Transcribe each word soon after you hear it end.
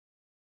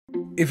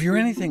If you're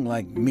anything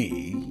like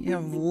me, you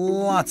have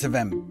lots of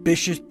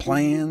ambitious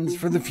plans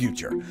for the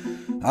future.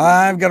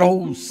 I've got a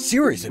whole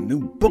series of new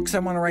books I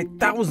want to write,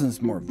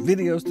 thousands more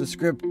videos to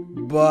script,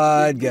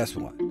 but guess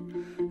what?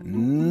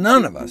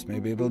 None of us may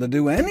be able to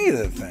do any of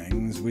the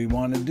things we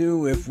want to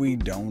do if we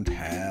don't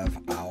have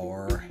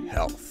our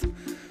health.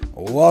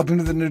 Welcome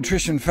to the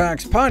Nutrition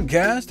Facts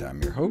podcast.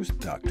 I'm your host,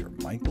 Dr.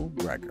 Michael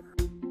Greger.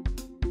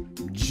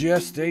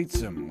 Just ate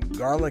some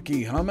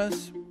garlicky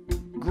hummus?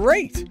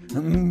 Great,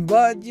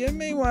 but you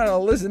may want to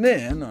listen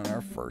in on our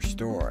first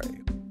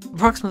story.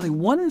 Approximately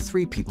 1 in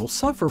 3 people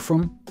suffer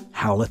from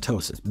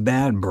halitosis,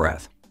 bad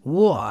breath.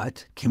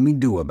 What can we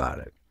do about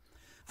it?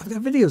 I've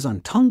got videos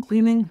on tongue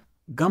cleaning,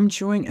 gum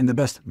chewing, and the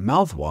best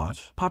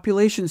mouthwash.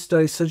 Population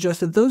studies suggest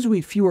that those who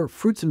eat fewer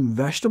fruits and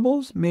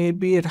vegetables may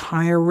be at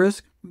higher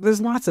risk.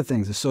 There's lots of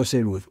things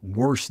associated with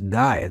worse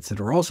diets that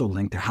are also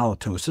linked to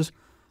halitosis,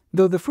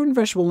 though the fruit and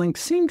vegetable link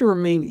seem to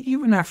remain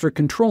even after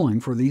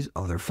controlling for these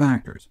other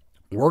factors.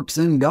 Works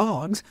in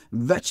dogs,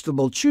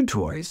 vegetable chew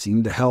toys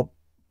seem to help,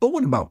 but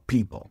what about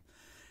people?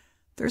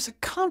 There's a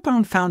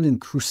compound found in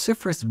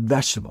cruciferous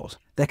vegetables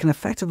that can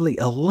effectively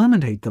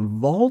eliminate the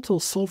volatile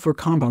sulfur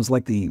compounds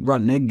like the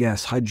rotten egg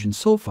gas hydrogen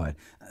sulfide.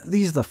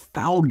 These are the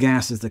foul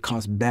gases that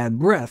cause bad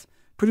breath,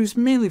 produced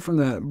mainly from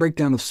the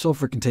breakdown of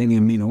sulfur-containing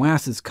amino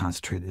acids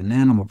concentrated in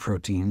animal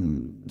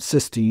protein,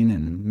 cysteine,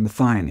 and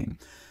methionine.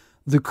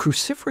 The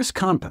cruciferous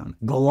compound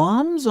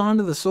gloms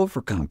onto the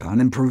sulfur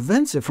compound and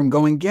prevents it from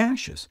going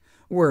gaseous,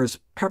 whereas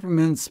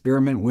peppermint,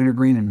 spearmint,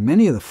 wintergreen, and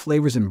many of the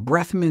flavors in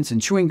breath mints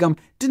and chewing gum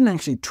didn't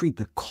actually treat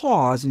the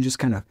cause and just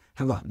kind of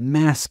have a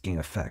masking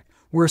effect,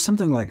 whereas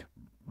something like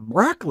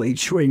broccoli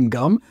chewing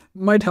gum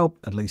might help,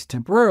 at least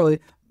temporarily,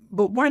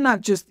 but why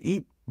not just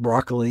eat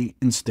broccoli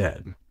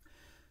instead?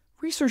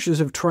 Researchers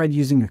have tried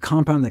using a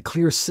compound that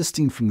clears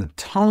cysteine from the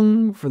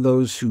tongue for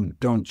those who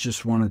don't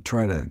just want to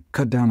try to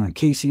cut down on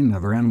casein and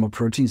other animal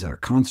proteins that are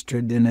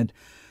concentrated in it.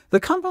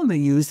 The compound they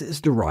used is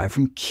derived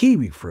from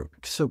kiwi fruit,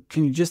 so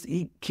can you just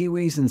eat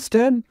kiwis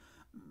instead?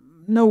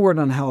 No word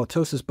on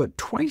halitosis, but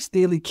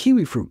twice-daily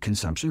kiwi fruit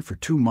consumption for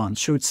 2 months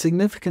showed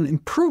significant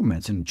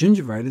improvements in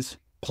gingivitis,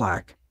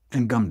 plaque,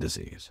 and gum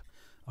disease.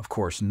 Of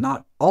course,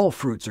 not all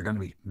fruits are going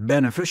to be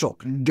beneficial.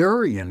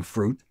 Durian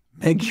fruit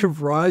may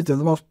give rise to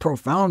the most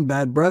profound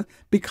bad breath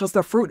because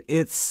the fruit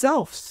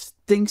itself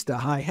stinks to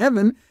high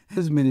heaven,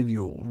 as many of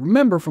you will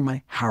remember from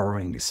my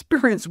harrowing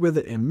experience with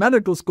it in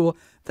medical school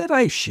that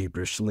I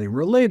sheepishly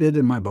related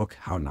in my book,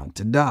 How Not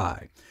to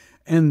Die.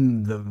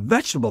 And the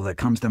vegetable that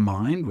comes to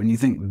mind when you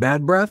think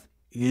bad breath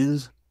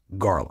is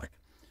garlic.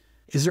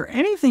 Is there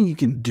anything you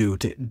can do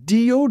to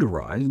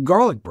deodorize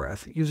garlic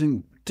breath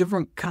using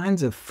different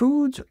kinds of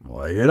foods?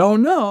 Well, you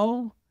don't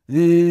know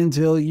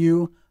until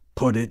you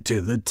put it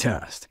to the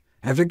test.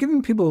 After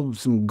giving people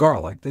some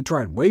garlic, they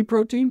tried whey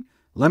protein,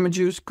 lemon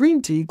juice,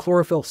 green tea,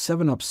 chlorophyll,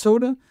 7-Up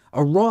soda,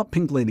 a raw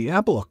pink lady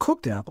apple, a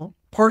cooked apple,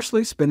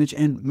 parsley, spinach,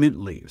 and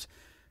mint leaves.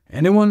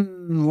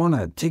 Anyone want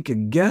to take a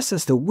guess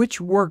as to which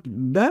worked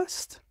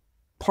best?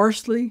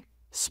 Parsley,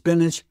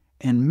 spinach,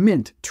 and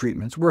mint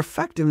treatments were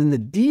effective in the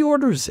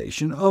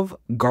deodorization of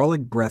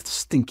garlic breath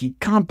stinky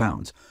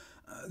compounds.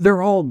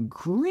 They're all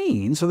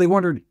green, so they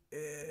wondered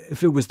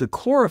if it was the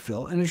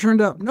chlorophyll, and it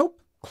turned out,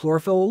 nope,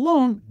 chlorophyll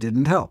alone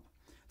didn't help.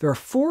 There are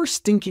 4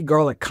 stinky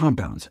garlic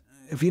compounds.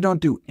 If you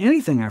don't do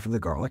anything after the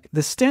garlic,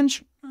 the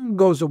stench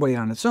goes away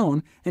on its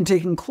own, and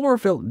taking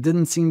chlorophyll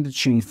didn't seem to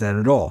change that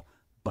at all.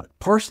 But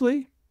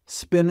parsley,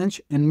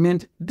 spinach, and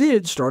mint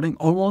did, starting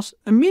almost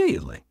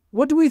immediately.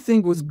 What do we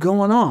think was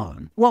going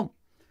on? Well,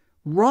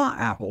 raw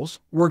apples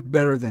work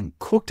better than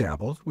cooked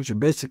apples, which are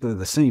basically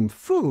the same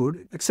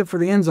food, except for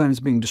the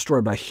enzymes being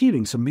destroyed by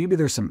heating, so maybe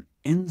there's some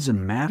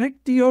enzymatic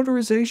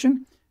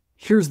deodorization?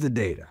 Here's the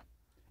data.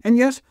 And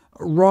yes,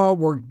 raw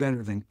worked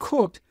better than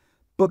cooked,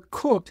 but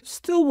cooked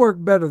still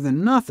worked better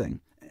than nothing.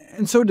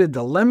 And so did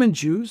the lemon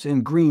juice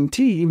and green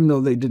tea, even though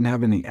they didn't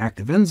have any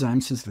active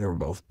enzymes since they were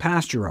both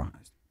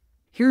pasteurized.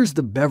 Here's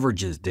the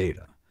beverages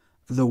data.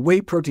 The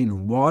whey protein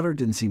in water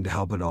didn't seem to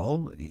help at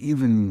all,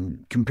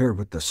 even compared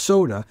with the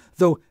soda,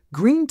 though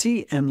green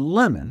tea and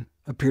lemon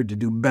appeared to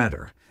do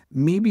better.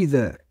 Maybe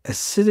the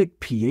acidic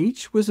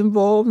pH was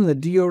involved in the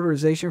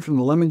deodorization from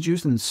the lemon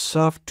juice and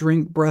soft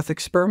drink breath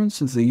experiments,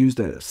 since they used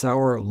a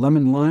sour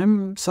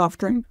lemon-lime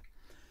soft drink.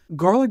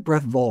 Garlic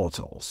breath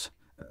volatiles,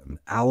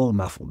 allyl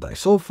methyl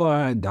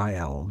disulfide,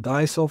 diallyl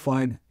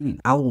disulfide,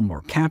 and allyl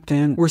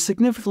mercaptan, were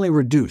significantly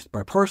reduced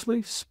by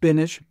parsley,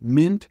 spinach,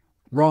 mint,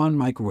 raw and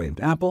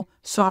microwaved apple,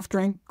 soft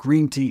drink,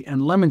 green tea,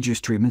 and lemon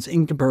juice treatments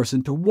in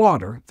comparison to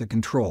water, the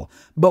control,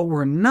 but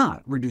were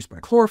not reduced by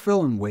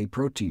chlorophyll and whey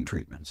protein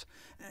treatments.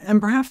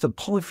 And perhaps the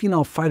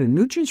polyphenol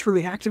phytonutrients were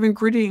the active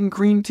ingredient in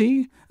green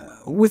tea?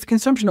 With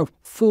consumption of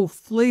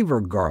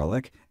full-flavor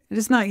garlic, it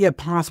is not yet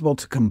possible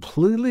to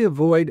completely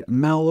avoid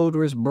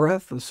malodorous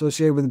breath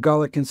associated with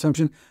garlic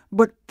consumption,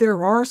 but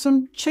there are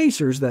some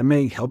chasers that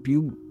may help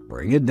you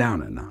bring it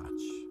down a notch.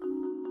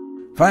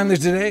 Finally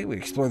today, we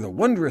explore the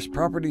wondrous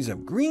properties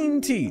of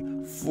green tea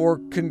for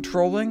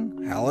controlling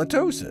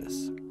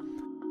halitosis.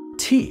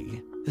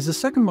 Tea is the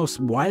second most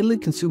widely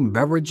consumed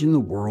beverage in the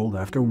world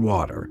after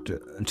water,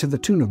 to the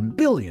tune of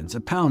billions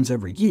of pounds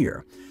every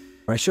year.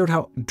 I showed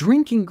how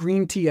drinking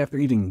green tea after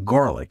eating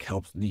garlic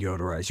helps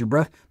deodorize your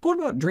breath, but what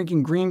about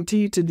drinking green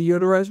tea to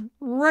deodorize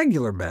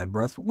regular bad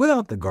breath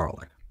without the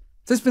garlic?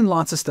 There's been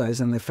lots of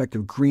studies on the effect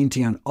of green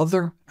tea on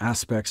other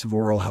aspects of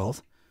oral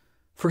health.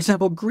 For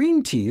example,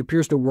 green tea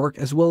appears to work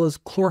as well as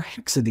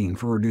chlorhexidine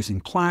for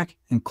reducing plaque,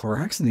 and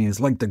chlorhexidine is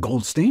like the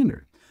gold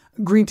standard.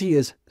 Green tea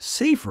is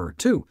safer,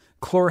 too.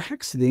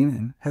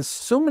 Chlorhexidine has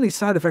so many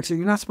side effects that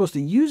you're not supposed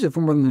to use it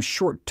for more than a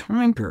short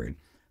time period.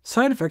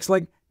 Side effects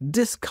like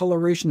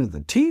discoloration of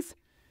the teeth,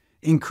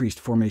 increased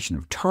formation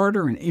of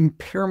tartar, and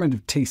impairment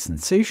of taste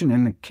sensation,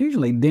 and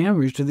occasionally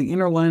damage to the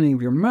inner lining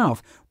of your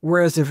mouth,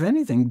 whereas if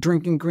anything,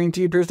 drinking green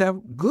tea appears to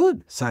have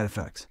good side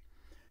effects.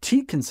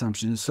 Tea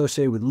consumption is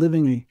associated with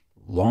living a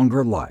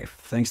longer life,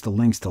 thanks to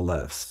links to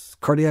less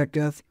cardiac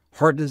death,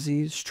 heart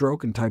disease,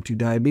 stroke, and type 2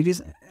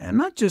 diabetes, and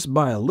not just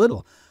by a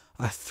little.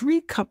 A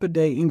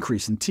 3-cup-a-day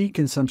increase in tea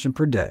consumption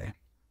per day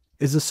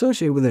is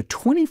associated with a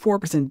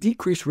 24%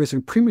 decreased risk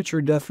of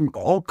premature death from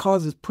all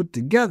causes put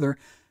together,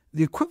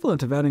 the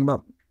equivalent of adding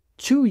about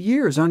 2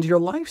 years onto your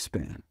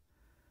lifespan.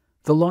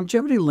 The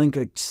longevity link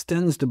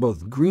extends to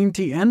both green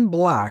tea and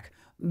black,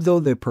 though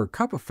the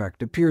per-cup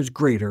effect appears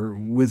greater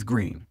with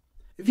green.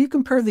 If you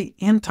compare the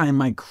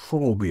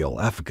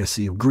antimicrobial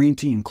efficacy of green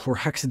tea and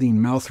chlorhexidine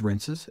mouth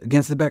rinses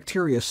against the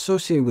bacteria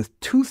associated with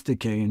tooth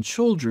decay in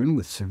children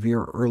with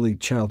severe early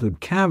childhood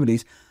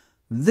cavities,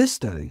 this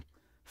study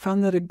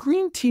found that a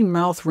green tea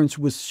mouth rinse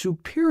was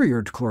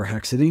superior to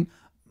chlorhexidine,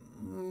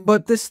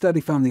 but this study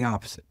found the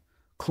opposite.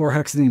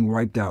 Chlorhexidine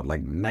wiped out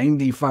like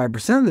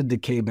 95% of the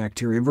decay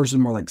bacteria versus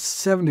more like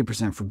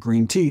 70% for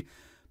green tea,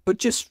 but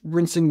just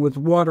rinsing with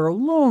water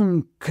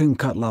alone can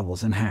cut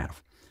levels in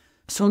half.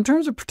 So in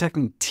terms of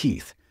protecting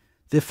teeth,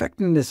 the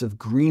effectiveness of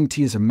green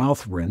tea as a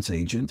mouth rinse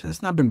agent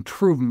has not been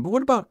proven, but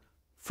what about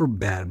for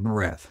bad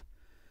breath?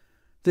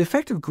 The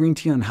effect of green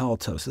tea on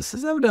halitosis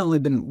has evidently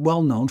been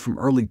well known from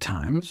early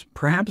times,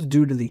 perhaps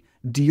due to the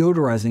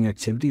deodorizing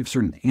activity of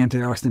certain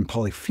antioxidant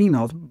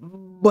polyphenols,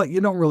 but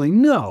you don't really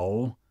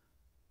know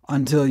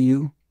until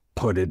you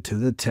put it to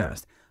the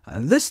test.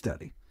 This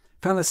study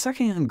found that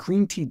sucking on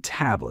green tea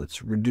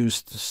tablets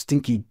reduced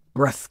stinky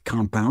breath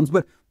compounds,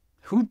 but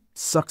who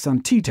sucks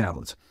on tea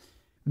tablets?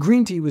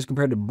 Green tea was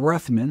compared to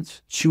breath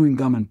mints, chewing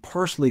gum, and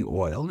parsley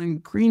oil,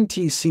 and green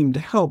tea seemed to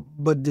help,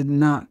 but did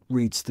not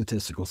reach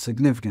statistical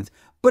significance.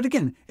 But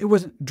again, it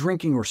wasn't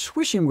drinking or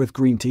swishing with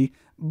green tea,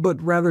 but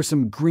rather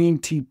some green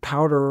tea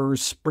powder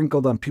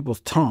sprinkled on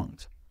people's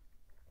tongues.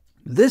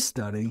 This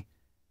study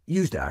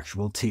used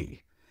actual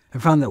tea,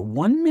 and found that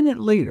 1 minute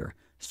later,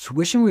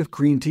 swishing with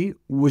green tea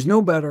was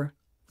no better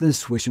than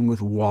swishing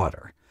with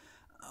water.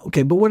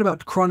 OK, but what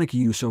about chronic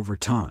use over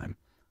time?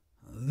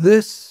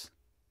 This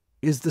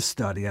is the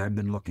study I've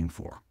been looking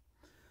for.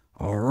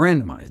 A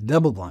randomized,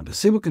 double-blind,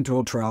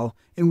 placebo-controlled trial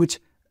in which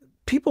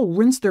people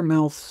rinsed their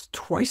mouths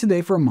twice a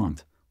day for a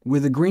month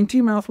with a green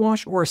tea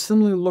mouthwash or a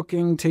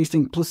similar-looking,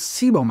 tasting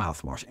placebo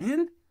mouthwash.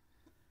 And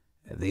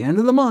at the end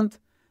of the month,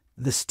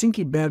 the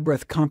stinky bad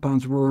breath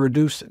compounds were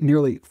reduced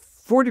nearly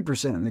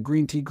 40% in the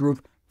green tea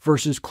group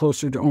versus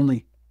closer to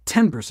only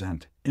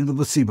 10% in the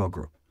placebo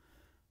group.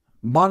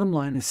 Bottom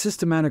line, a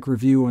systematic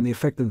review on the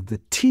effect of the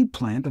tea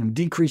plant on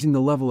decreasing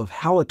the level of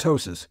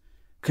halitosis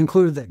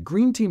concluded that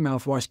green tea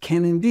mouthwash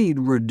can indeed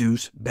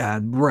reduce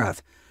bad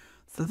breath,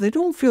 though they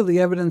don't feel the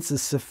evidence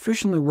is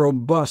sufficiently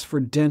robust for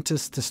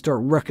dentists to start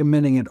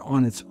recommending it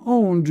on its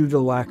own due to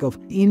lack of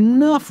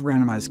enough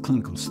randomized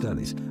clinical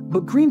studies.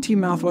 But green tea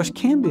mouthwash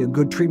can be a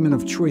good treatment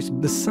of choice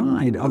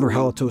beside other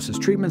halitosis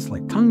treatments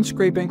like tongue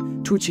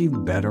scraping to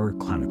achieve better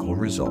clinical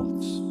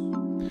results.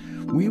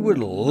 We would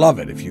love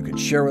it if you could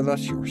share with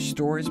us your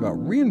stories about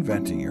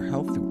reinventing your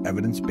health through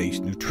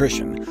evidence-based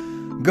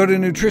nutrition. Go to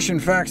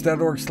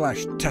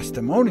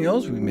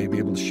NutritionFacts.org/testimonials. We may be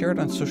able to share it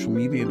on social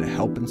media to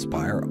help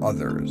inspire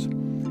others.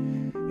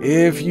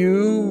 If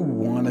you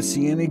want to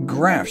see any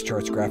graphs,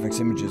 charts, graphics,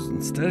 images,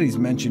 and studies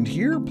mentioned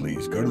here,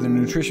 please go to the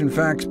Nutrition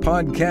Facts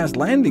podcast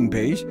landing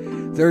page.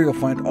 There you'll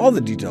find all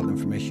the detailed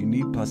information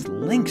you need, plus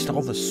links to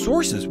all the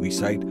sources we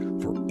cite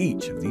for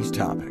each of these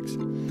topics.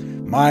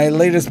 My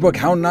latest book,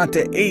 How Not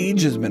to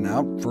Age, has been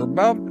out for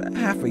about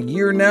half a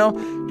year now.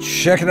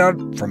 Check it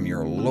out from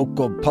your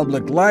local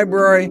public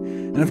library.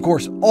 And of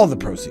course, all the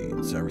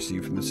proceeds I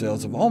receive from the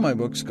sales of all my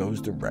books goes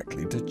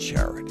directly to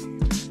charity.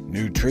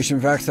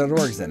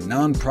 NutritionFacts.org is a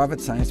non-profit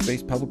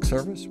science-based public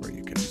service where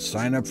you can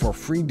sign up for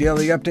free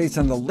daily updates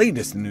on the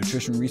latest in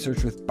nutrition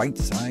research with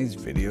bite-sized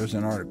videos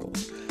and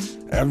articles.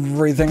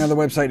 Everything on the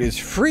website is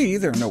free.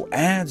 There are no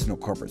ads, no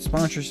corporate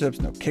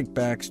sponsorships, no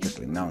kickbacks,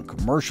 strictly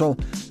non-commercial.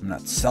 I'm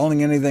not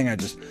selling anything. I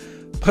just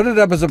put it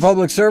up as a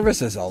public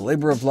service, as a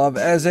labor of love,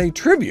 as a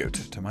tribute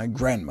to my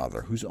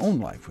grandmother, whose own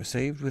life was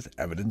saved with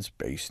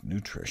evidence-based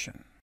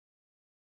nutrition.